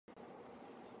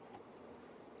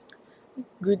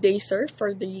Good day, sir.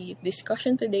 For the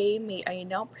discussion today, may I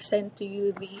now present to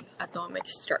you the atomic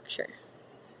structure.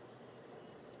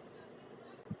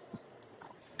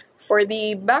 For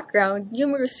the background,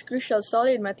 numerous crucial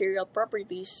solid material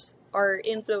properties are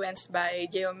influenced by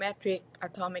geometric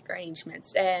atomic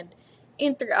arrangements and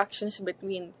interactions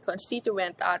between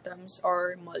constituent atoms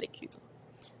or molecules.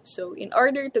 So, in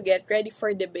order to get ready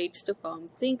for debates to come,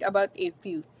 think about a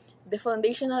few the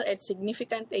foundational and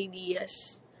significant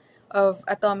ideas of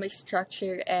atomic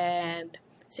structure and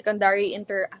secondary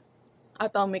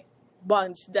interatomic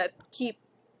bonds that keep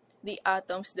the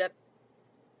atoms that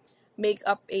make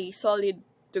up a solid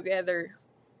together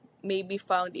may be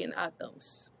found in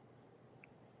atoms.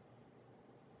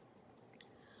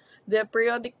 The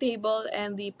periodic table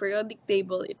and the periodic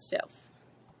table itself.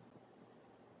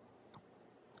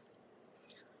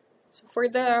 So for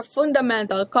the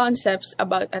fundamental concepts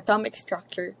about atomic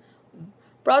structure,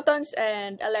 protons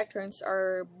and electrons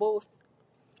are both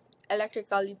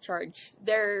electrically charged.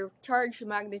 Their charge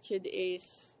magnitude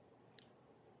is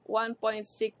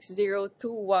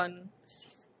 1.6021,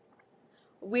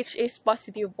 which is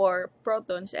positive for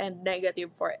protons and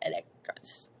negative for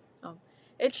electrons. Um,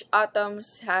 each atom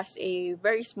has a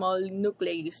very small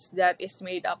nucleus that is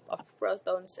made up of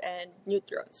protons and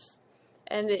neutrons,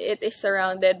 and it is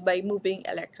surrounded by moving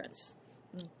electrons.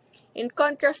 In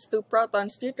contrast to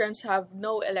protons, neutrons have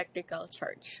no electrical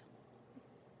charge.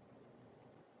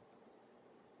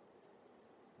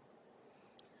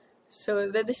 So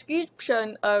the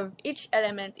description of each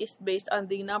element is based on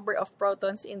the number of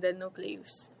protons in the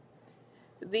nucleus.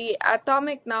 The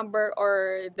atomic number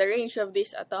or the range of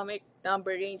this atomic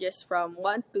number ranges from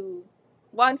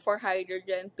 1 for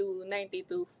hydrogen to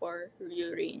 92 for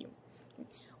uranium,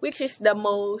 which is the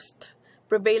most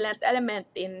prevalent element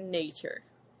in nature.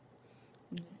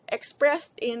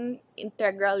 Expressed in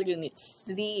integral units,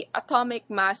 the atomic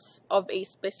mass of a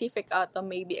specific atom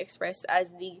may be expressed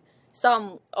as the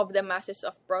sum of the masses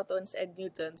of protons and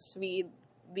neutrons with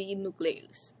the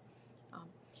nucleus. Um,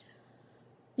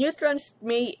 Neutrons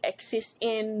may exist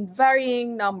in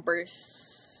varying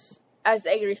numbers. As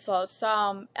a result,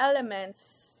 some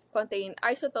elements contain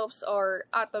isotopes or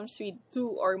atoms with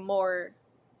two or more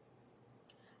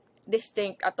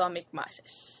distinct atomic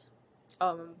masses.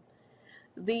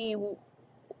 The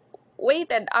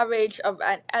weighted average of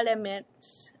an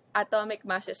element's atomic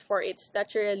masses for its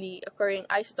naturally occurring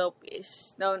isotope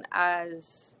is known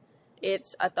as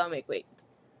its atomic weight.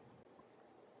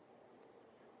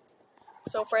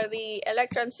 So for the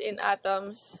electrons in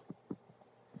atoms,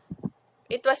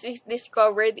 it was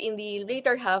discovered in the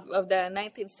later half of the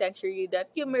 19th century that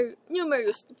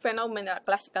numerous phenomena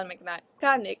classical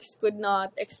mechanics could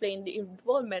not explain the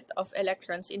involvement of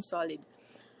electrons in solid.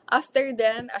 After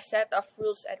then, a set of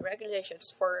rules and regulations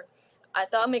for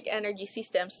atomic energy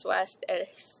systems was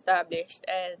established,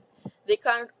 and the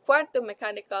quantum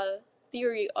mechanical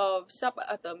theory of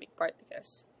subatomic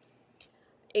particles.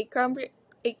 A,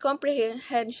 a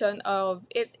comprehension of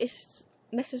it is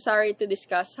necessary to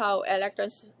discuss how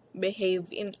electrons behave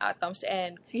in atoms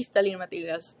and crystalline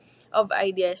materials of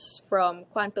ideas from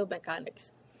quantum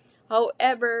mechanics.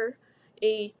 However,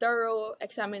 a thorough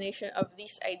examination of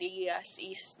these ideas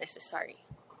is necessary.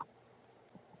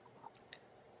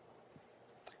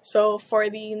 So for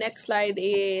the next slide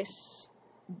is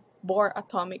Bohr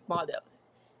atomic model.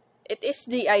 It is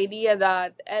the idea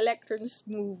that electrons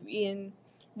move in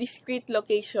discrete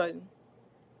location.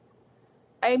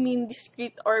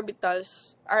 Discrete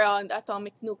orbitals around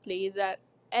atomic nuclei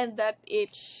that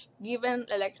each given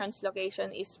electron's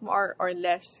location is more or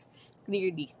less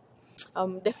clearly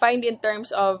defined in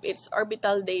terms of its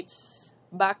orbital dates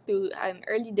back to an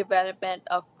early development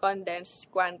of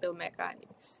condensed quantum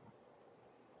mechanics.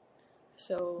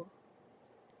 So,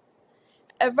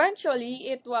 eventually,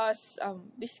 it was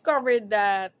discovered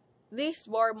that this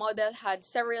Bohr model had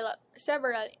several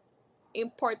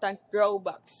important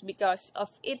drawbacks because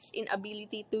of its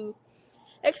inability to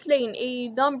explain a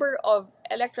number of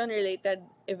electron-related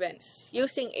events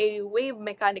using a wave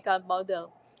mechanical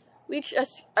model, which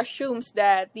assumes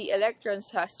that the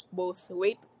electrons has both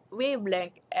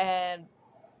wavelength and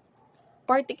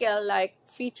particle-like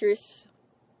features.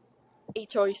 A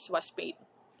choice was made.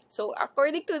 So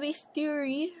according to this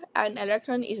theory, an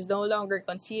electron is no longer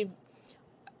conceived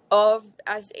of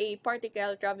as a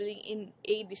particle traveling in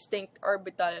a distinct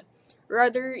orbital.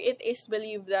 Rather, it is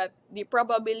believed that the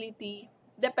probability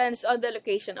depends on the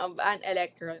location of an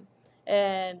electron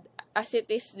and as it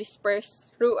is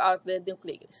dispersed throughout the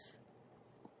nucleus.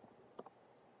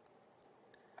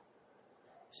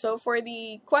 So for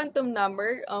the quantum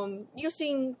number,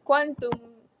 using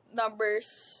quantum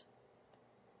numbers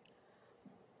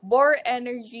Bohr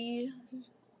energy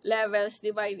levels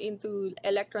divide into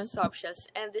electron subshells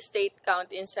and the state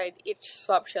count inside each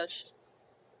subshell.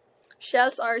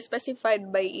 Shells are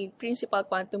specified by a principal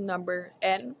quantum number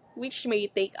n, which may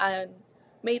take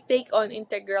on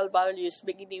integral values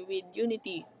beginning with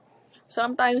unity.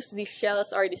 Sometimes these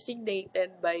shells are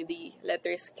designated by the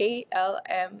letters K, L,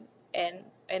 M, N,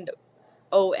 and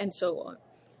O, and so on,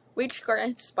 which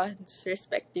corresponds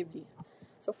respectively.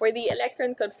 So for the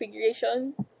electron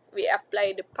configuration, we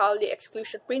apply the Pauli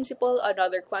exclusion principle,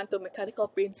 another quantum mechanical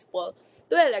principle,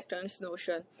 to electrons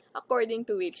notion, according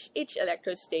to which each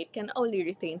electron state can only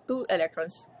retain two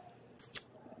electrons,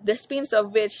 the spins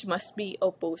of which must be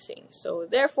opposing. So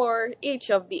therefore, each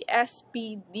of the S,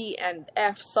 P, D, and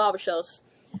F subshells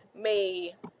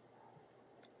may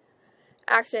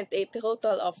accent a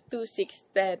total of 2, 6,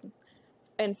 10,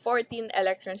 and 14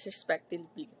 electrons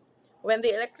respectively. When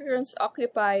the electrons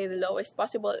occupy the lowest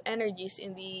possible energies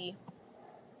in the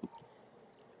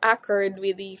accord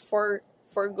with the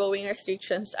foregoing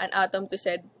restrictions, an atom to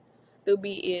said to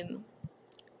be in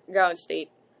ground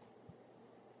state.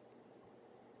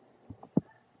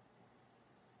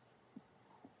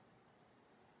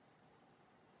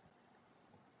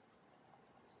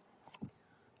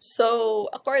 So,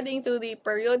 according to the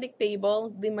periodic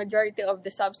table, the majority of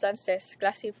the substances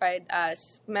classified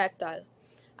as metal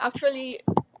actually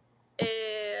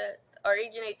it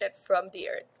originated from the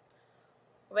Earth.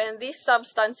 When these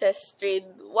substances trade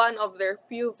one of their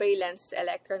few valence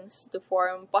electrons to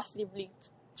form positively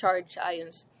charged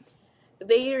ions,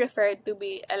 they refer to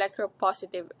be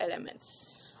electropositive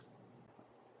elements.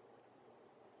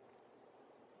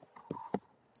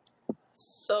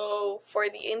 So, for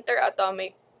the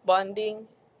interatomic bonding,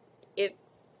 it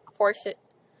forces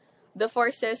the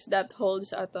forces that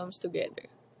holds atoms together.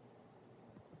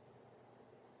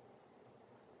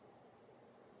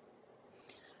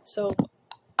 So,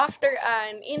 after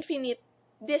an infinite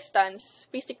distance,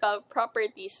 physical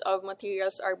properties of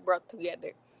materials are brought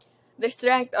together. The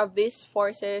strength of these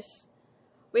forces,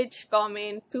 which come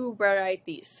in two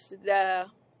varieties, the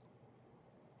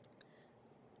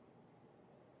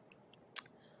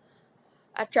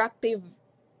attractive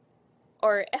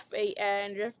or Fa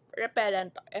and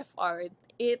repellent Fr,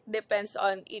 it depends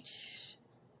on each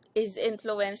is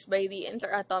influenced by the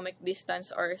interatomic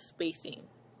distance or spacing,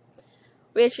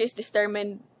 which is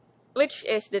determined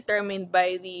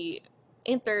by the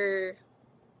inter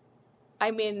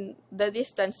the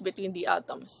distance between the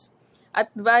atoms.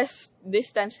 At vast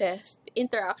distances,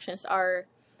 interactions are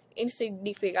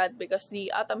insignificant because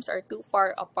the atoms are too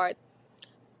far apart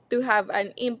to have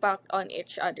an impact on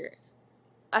each other.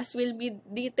 As will be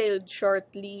detailed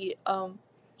shortly,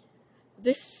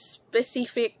 this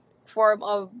specific form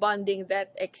of bonding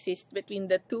that exists between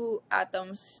the two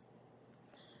atoms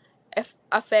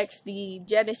affects the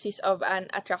genesis of an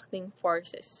attracting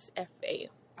forces, Fa.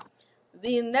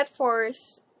 The net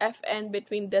force Fn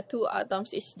between the two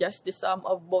atoms is just the sum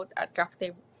of both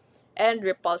attractive and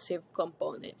repulsive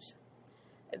components.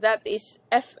 That is,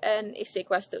 Fn is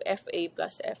equals to Fa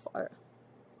plus Fr.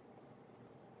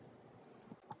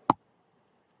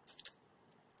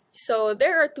 So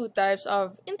there are two types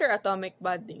of interatomic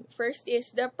bonding. First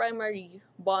is the primary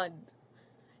bond.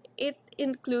 It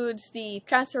includes the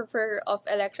transfer of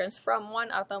electrons from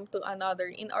one atom to another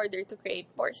in order to create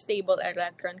more stable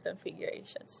electron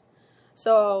configurations.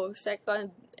 So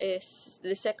second is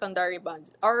the secondary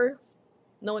bond, or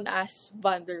known as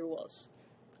van der Waals.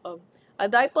 A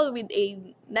dipole with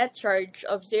a net charge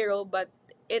of 0, but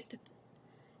it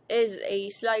is a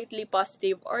slightly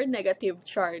positive or negative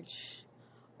charge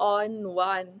on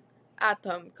one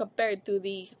atom compared to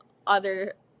the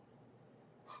other.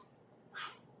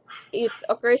 It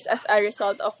occurs as a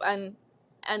result of an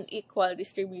unequal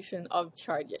distribution of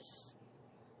charges.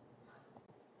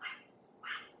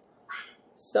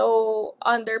 So,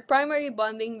 under primary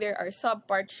bonding, there are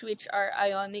subparts which are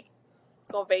ionic,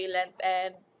 covalent,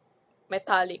 and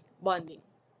metallic bonding.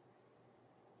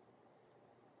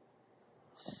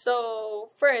 So,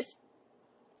 first,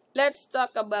 let's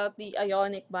talk about the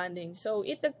ionic bonding. So,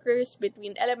 it occurs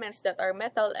between elements that are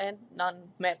metal and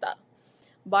non-metal.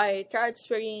 By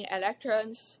transferring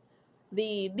electrons,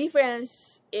 the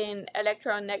difference in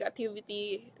electron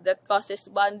negativity that causes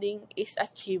bonding is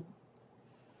achieved.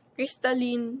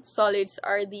 Crystalline solids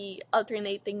are the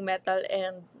alternating metal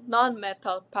and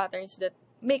non-metal patterns that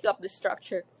make up the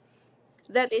structure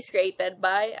that is created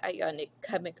by ionic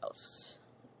chemicals.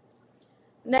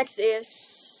 Next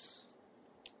is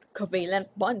covalent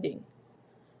bonding.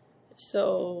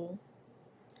 So,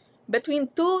 between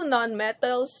two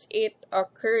nonmetals, it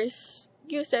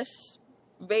uses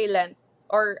valent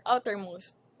or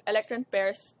outermost electron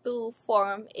pairs to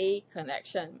form a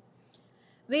connection.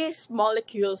 These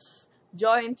molecules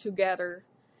join together,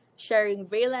 sharing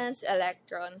valence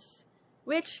electrons,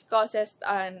 which causes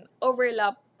an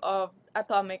overlap of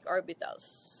atomic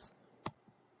orbitals.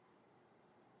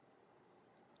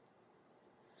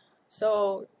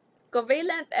 So,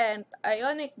 covalent and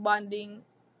ionic bonding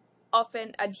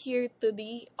often adhere to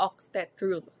the octet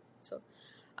rule. So,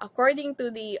 according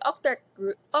to the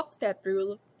octet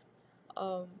rule,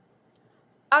 um,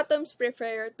 atoms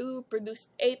prefer to produce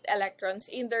 8 electrons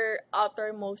in their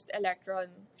outermost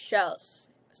electron shells.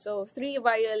 So, 3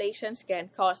 violations can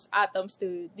cause atoms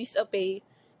to disobey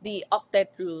the octet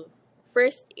rule.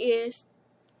 First is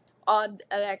odd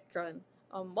electron.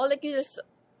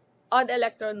 Odd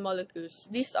electron molecules.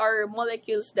 These are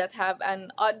molecules that have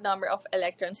an odd number of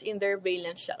electrons in their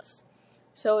valence shells.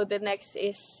 So, the next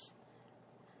is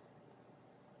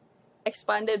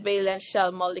expanded valence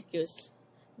shell molecules.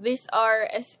 These are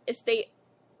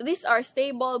these are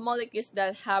stable molecules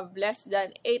that have less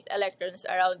than 8 electrons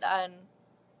around an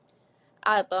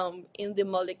atom in the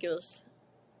molecules.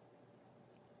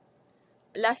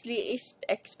 Lastly is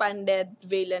expanded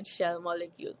valence shell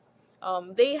molecule.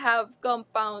 They have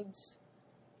compounds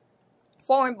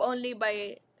formed only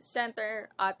by center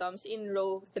atoms in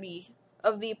row 3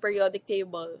 of the periodic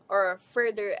table or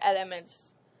further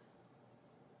elements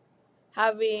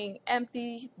having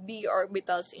empty d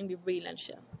orbitals in the valence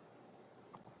shell.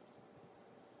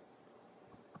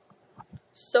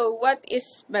 So what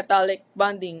is metallic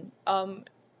bonding?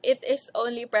 It is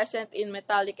only present in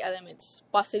metallic elements.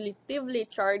 Positively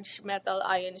charged metal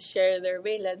ions share their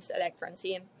valence electrons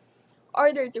in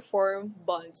order to form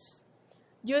bonds.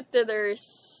 Due to their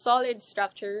solid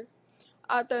structure,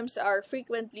 atoms are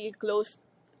frequently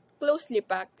closely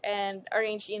packed and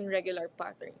arranged in regular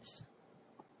patterns.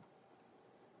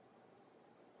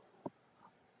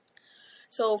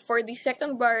 So for the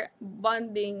second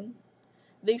bonding,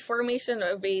 the formation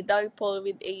of a dipole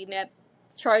with a net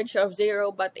charge of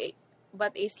 0 but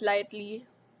a slightly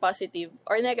positive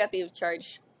or negative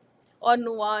charge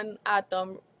on one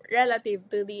atom relative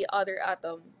to the other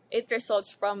atom. It results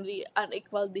from the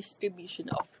unequal distribution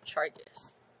of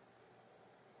charges.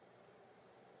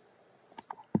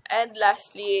 And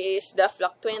lastly is the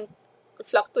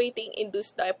fluctuating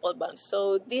induced dipole bonds.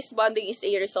 So this bonding is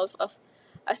a result of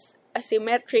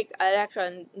asymmetric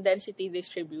electron density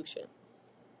distribution.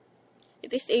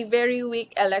 It is a very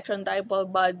weak electron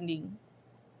dipole bonding.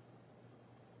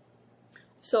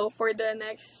 So for the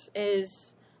next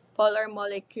is polar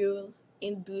molecule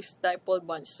induced dipole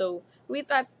bonds. So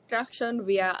with attraction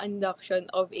via induction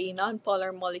of a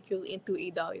nonpolar molecule into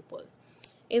a dipole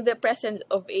in the presence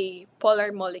of a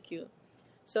polar molecule.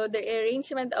 So the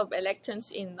arrangement of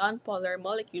electrons in nonpolar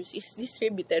molecules is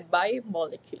distributed by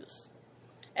molecules.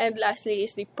 And lastly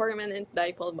is the permanent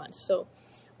dipole bonds. So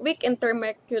weak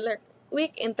intermolecular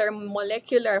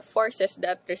forces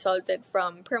that resulted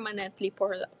from permanently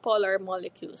polar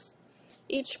molecules.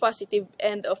 Each positive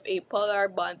end of a polar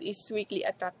bond is weakly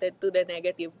attracted to the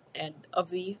negative end of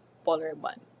the polar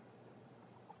bond.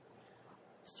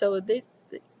 So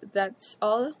that's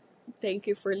all. Thank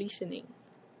you for listening.